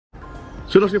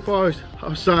So Nottingham Forest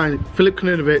have signed Filip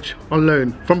Krovinovic on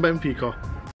loan from Benfica.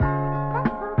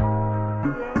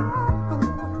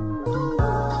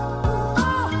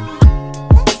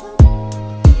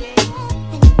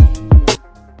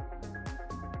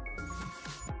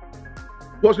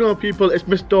 What's going on, people? It's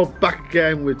Mr. back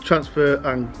again with transfer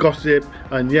and gossip,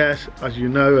 and yes, as you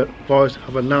know, Forest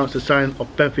have announced the signing of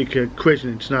Benfica Croatian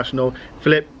international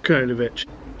Filip Krovinovic.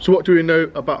 So what do we know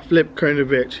about Filip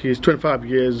Krovinovic? He's 25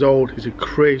 years old, he's a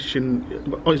Croatian,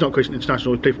 he's not Croatian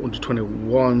international, he played for under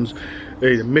 21s,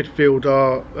 he's a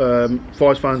midfielder.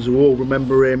 Forest fans will all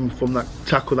remember him from that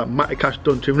tackle that Matikash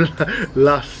done to him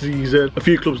last season. A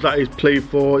few clubs that he's played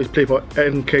for NK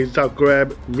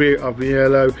Zagreb, Rio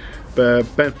Aviello,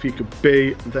 Benfica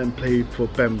B, then played for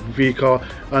Benfica,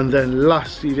 and then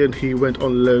last season he went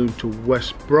on loan to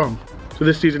West Brom. So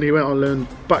this season he went on loan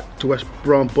back to West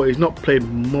Brom, but he's not played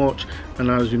much, and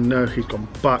as you know, he's gone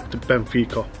back to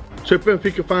Benfica. So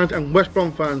Benfica fans and West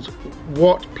Brom fans,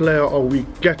 what player are we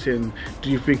getting?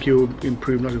 Do you think he will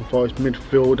improve Nottingham Forest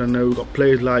midfield? I know we've got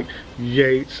players like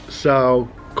Yates, Sal,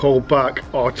 Colback,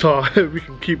 Artar, we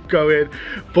can keep going,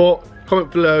 but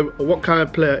comment below what kind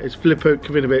of player is Filip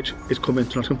Krovinovic is coming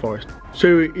to Nottingham Forest.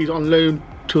 So he's on loan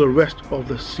to the rest of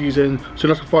the season. So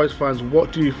Nottingham Forest fans,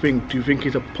 what do you think? Do you think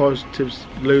he's a positive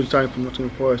loan sign from Nottingham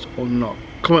Forest or not?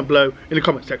 Comment below in the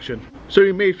comment section. So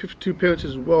he made 52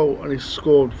 appearances as well and he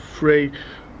scored 3.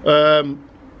 Do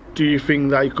you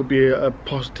think that he could be a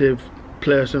positive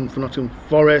player for Nottingham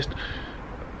Forest?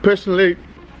 Personally,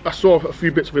 I saw a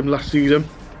few bits of him last season.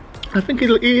 I think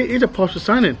he's a positive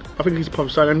signing. I think he's a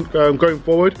positive signing going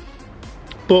forward.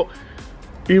 But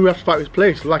he will have to fight his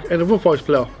place like any other Forest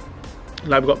player.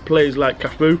 Like we've got players like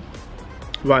Cafu,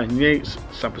 Ryan Yates,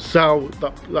 Sal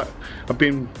that have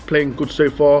been playing good so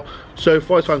far. So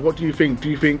Forest fans, what do you think? Do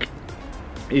you think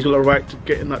he's got a right to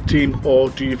get in that team,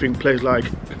 or do you think players like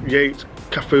Yates,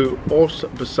 Cafu or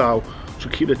Sal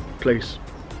should keep their place?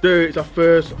 So it's our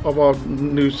first of our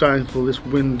new signs for this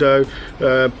window.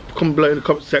 Comment below in the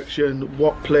comment section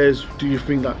what players do you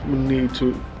think that we need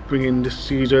to bring in this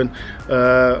season.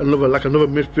 Another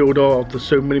midfielder of the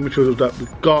so many midfielders that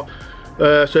we've got.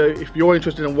 So if you're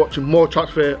interested in watching more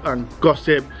transfer and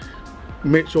gossip,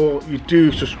 make sure you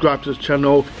do subscribe to the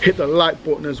channel, hit the like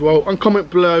button as well, and comment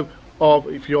below of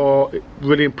if you're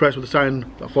really impressed with the sign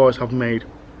that Forest have made.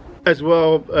 As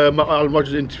well, my Alan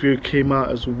Rogers interview came out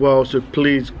as well, so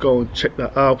please go and check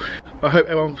that out. I hope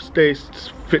everyone stays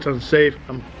fit and safe,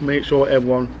 and make sure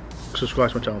everyone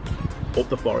subscribes to my channel. Up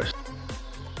the Forest.